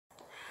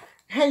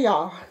Hey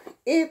y'all,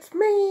 it's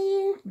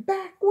me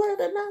back with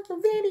another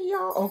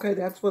video. Okay,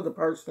 that's for the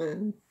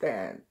person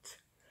that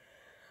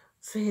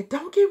said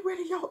don't get rid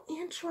of your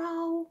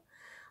intro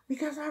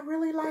because I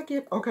really like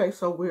it. Okay,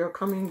 so we're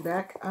coming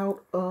back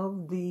out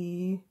of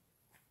the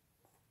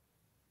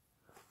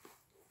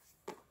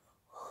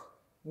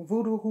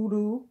Voodoo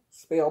Hoodoo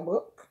spell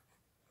book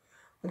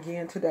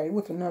again today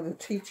with another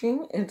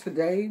teaching. And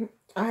today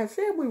I had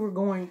said we were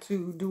going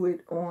to do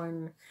it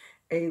on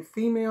a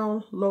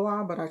female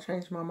loa, but I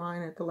changed my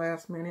mind at the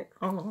last minute.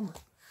 Hold on.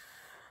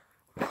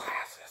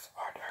 Glasses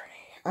are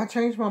dirty. I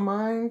changed my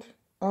mind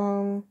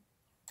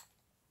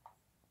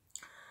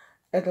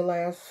at the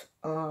last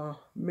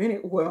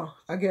minute. Well,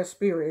 I guess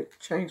Spirit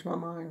changed my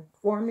mind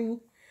for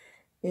me.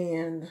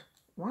 And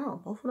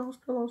wow, both of those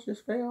pillows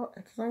just fell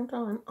at the same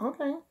time.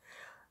 Okay.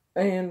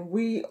 And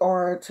we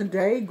are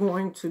today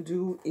going to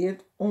do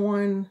it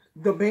on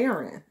the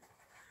Baron.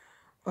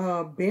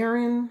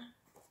 Baron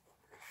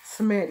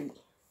samedi.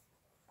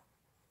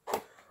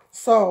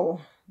 So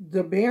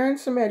the Baron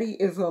samedi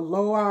is a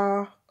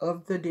loa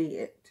of the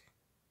dead,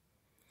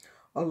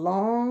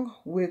 along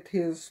with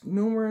his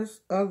numerous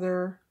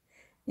other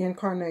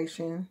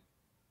incarnation.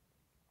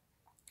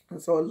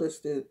 And so it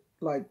listed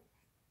like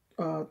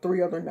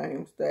 3 other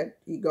names that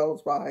he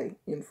goes by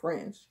in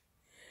French.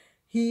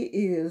 He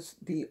is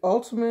the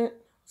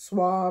ultimate,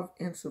 suave,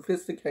 and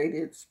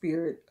sophisticated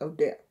spirit of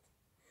death,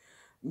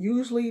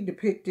 usually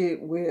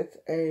depicted with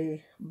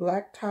a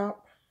black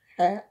top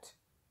hat,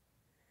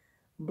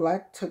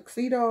 black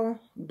tuxedo,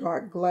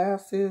 dark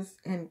glasses,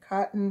 and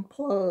cotton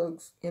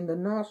plugs in the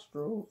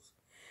nostrils,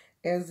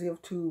 as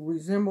if to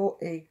resemble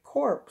a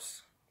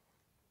corpse,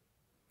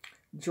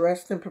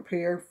 dressed and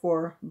prepared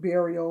for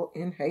burial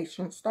in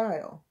Haitian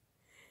style.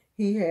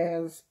 He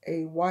has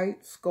a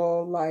white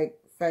skull-like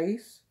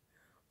face,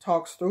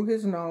 talks through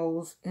his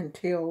nose, and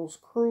tells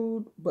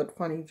crude but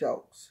funny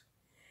jokes.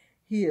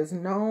 He is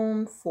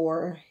known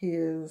for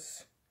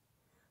his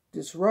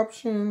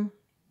disruption,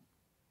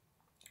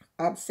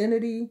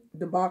 obscenity,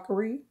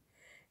 debauchery,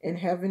 and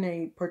having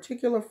a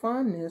particular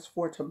fondness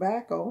for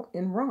tobacco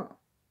and rum,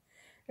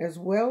 as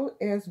well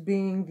as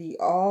being the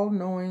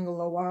all-knowing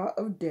loa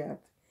of death.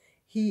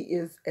 He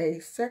is a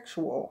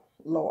sexual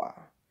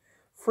loa,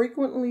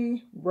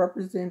 frequently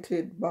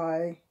represented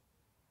by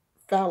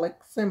phallic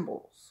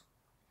symbols.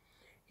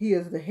 He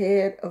is the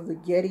head of the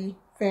Getty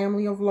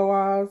family of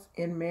loas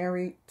and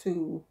married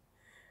to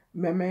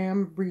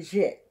Madame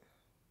Brigitte.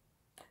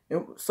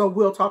 And so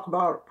we'll talk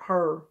about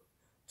her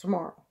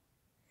tomorrow.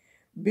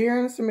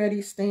 Baron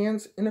samedi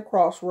stands in a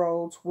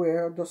crossroads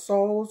where the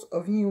souls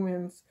of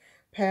humans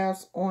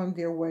pass on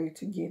their way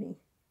to Guinea.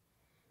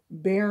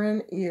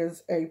 Baron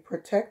is a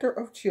protector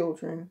of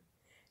children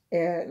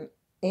and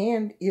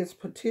is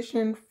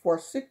petitioned for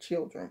sick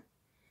children.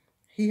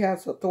 He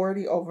has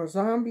authority over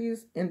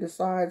zombies and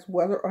decides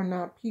whether or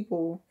not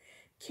people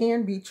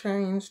can be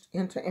changed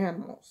into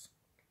animals.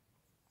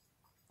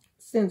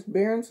 Since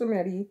Baron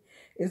samedi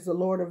is the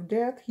Lord of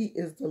Death, he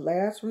is the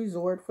last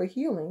resort for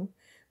healing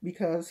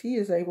because he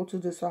is able to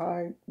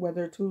decide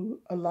whether to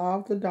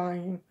allow the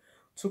dying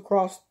to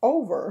cross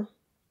over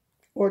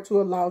or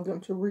to allow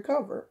them to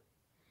recover.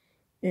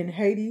 In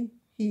Haiti,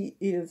 he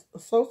is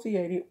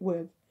associated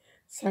with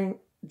Saint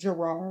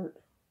Gerard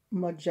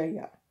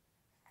Majaya.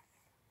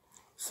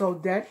 So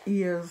that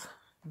is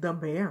the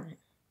Baron.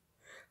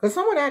 Because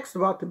someone asked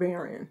about the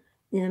Baron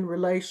in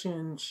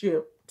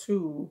relationship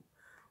to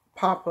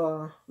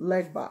Papa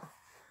Legba.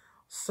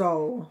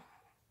 So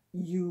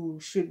you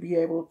should be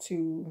able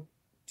to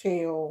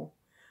tell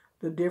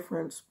the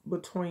difference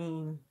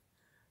between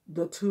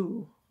the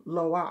two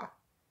loa.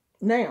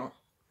 Now,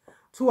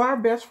 to our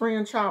best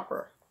friend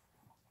Chopper,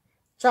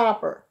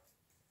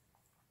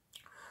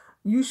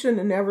 you shouldn't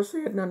have never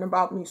said nothing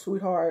about me,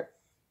 sweetheart.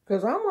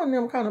 Because I'm one of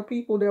them kind of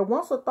people that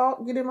once a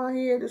thought get in my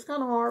head, it's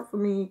kind of hard for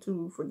me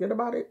to forget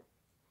about it.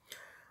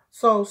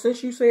 So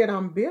since you said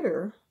I'm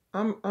bitter,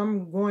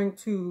 I'm going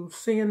to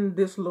send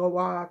this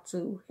loa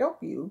to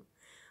help you,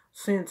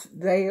 since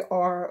they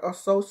are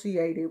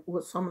associated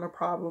with some of the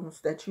problems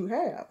that you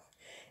have.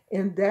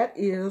 And that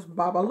is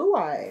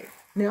babalu-aye.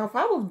 Now, if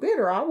I was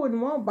bitter, I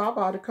wouldn't want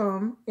Baba to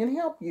come and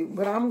help you.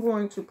 But I'm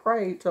going to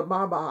pray to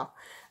Baba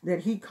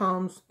that he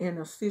comes and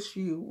assists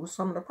you with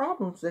some of the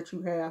problems that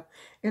you have.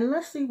 And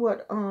let's see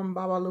what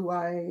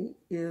babalu-aye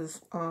is,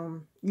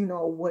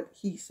 what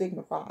he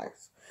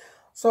signifies.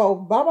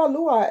 So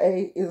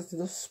babalu-aye is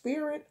the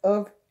spirit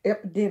of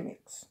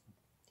epidemics,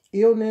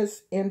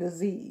 illness, and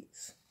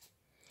disease.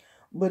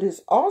 But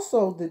it's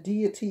also the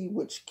deity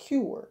which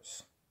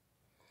cures.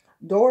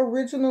 Though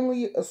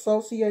originally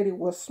associated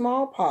with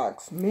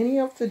smallpox, many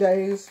of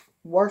today's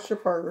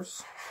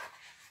worshippers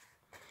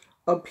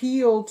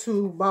appeal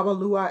to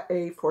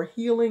babalu-aye for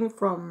healing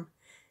from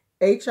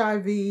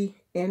HIV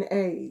and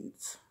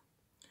AIDS.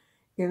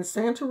 In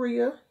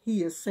Santeria,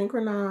 he is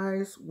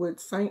synchronized with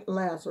Saint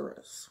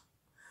Lazarus.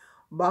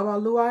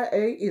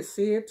 Babalu-aye is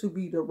said to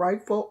be the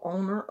rightful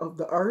owner of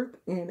the earth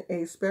and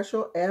a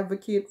special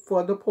advocate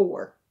for the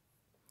poor.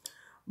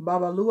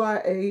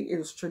 Babalu-aye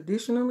is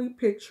traditionally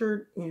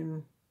pictured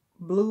in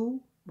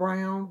blue,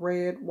 brown,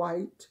 red,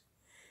 white,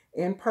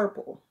 and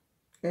purple,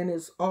 and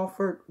is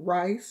offered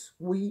rice,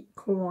 wheat,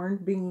 corn,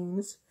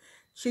 beans,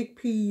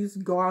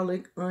 chickpeas,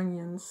 garlic,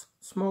 onions,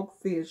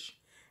 smoked fish,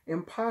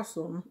 and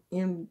possum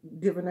in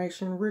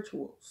divination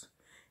rituals.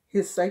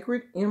 His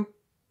sacred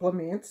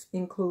implements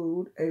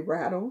include a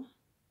rattle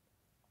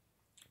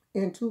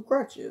and two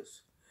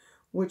crutches,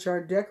 which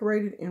are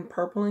decorated in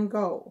purple and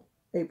gold.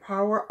 A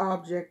power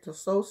object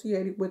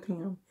associated with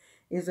him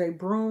is a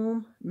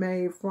broom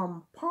made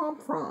from palm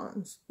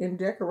fronds and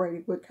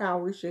decorated with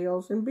cowrie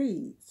shells and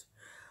beads.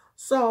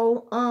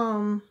 So,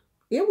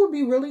 it would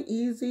be really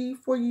easy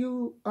for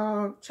you,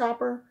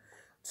 Chopper,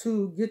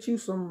 to get you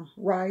some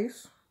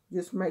rice.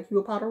 Just make you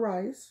a pot of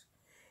rice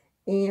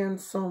and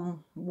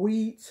some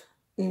wheat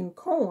and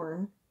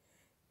corn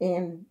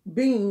and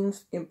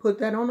beans and put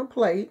that on a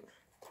plate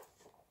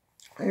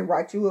and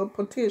write you a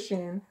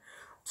petition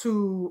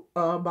to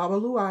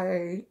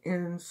babalu-aye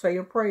and say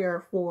a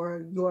prayer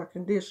for your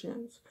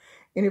conditions.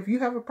 And if you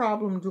have a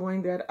problem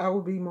doing that, I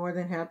will be more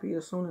than happy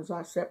as soon as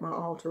I set my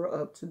altar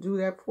up to do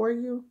that for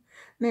you.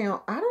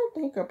 Now, I don't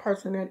think a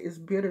person that is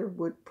bitter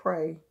would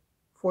pray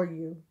for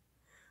you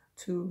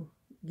to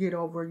get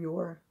over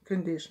your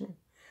condition.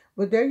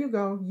 But there you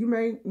go. You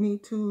may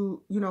need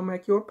to,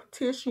 make your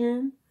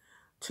petition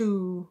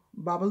to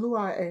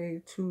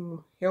babalu-aye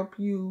to help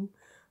you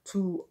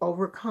to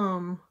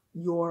overcome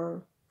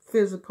your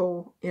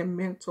physical and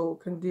mental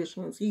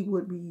conditions. He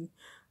would be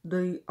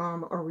the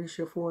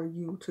Orisha for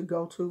you to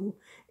go to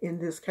in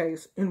this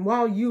case. And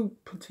while you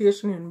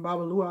petitioning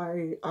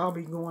babalu-aye, I'll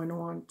be going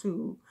on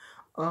to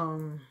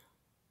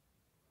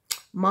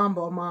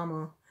Mambo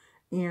Mama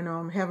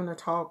and having a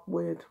talk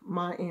with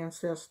my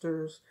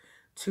ancestors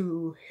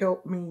to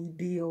help me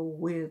deal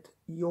with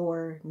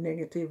your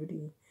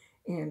negativity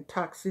and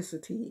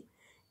toxicity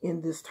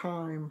in this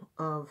time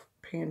of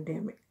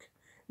pandemic.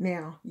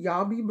 Now,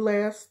 y'all be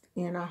blessed,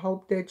 and I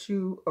hope that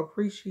you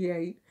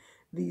appreciate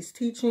these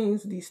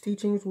teachings. These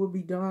teachings will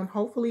be done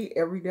hopefully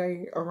every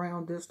day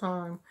around this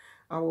time.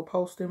 I will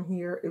post them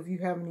here. If you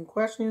have any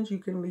questions, you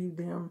can leave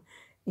them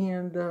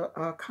in the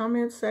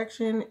comment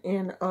section.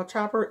 And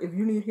Chopper, if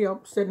you need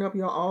help setting up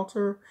your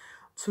altar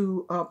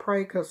to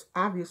pray, because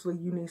obviously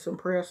you need some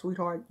prayer,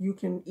 sweetheart, you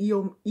can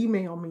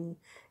email me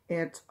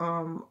at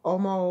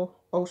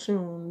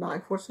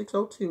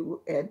omooshun94602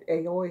 at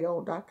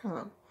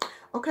aol.com.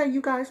 Okay,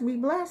 you guys be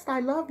blessed.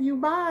 I love you.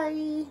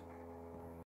 Bye.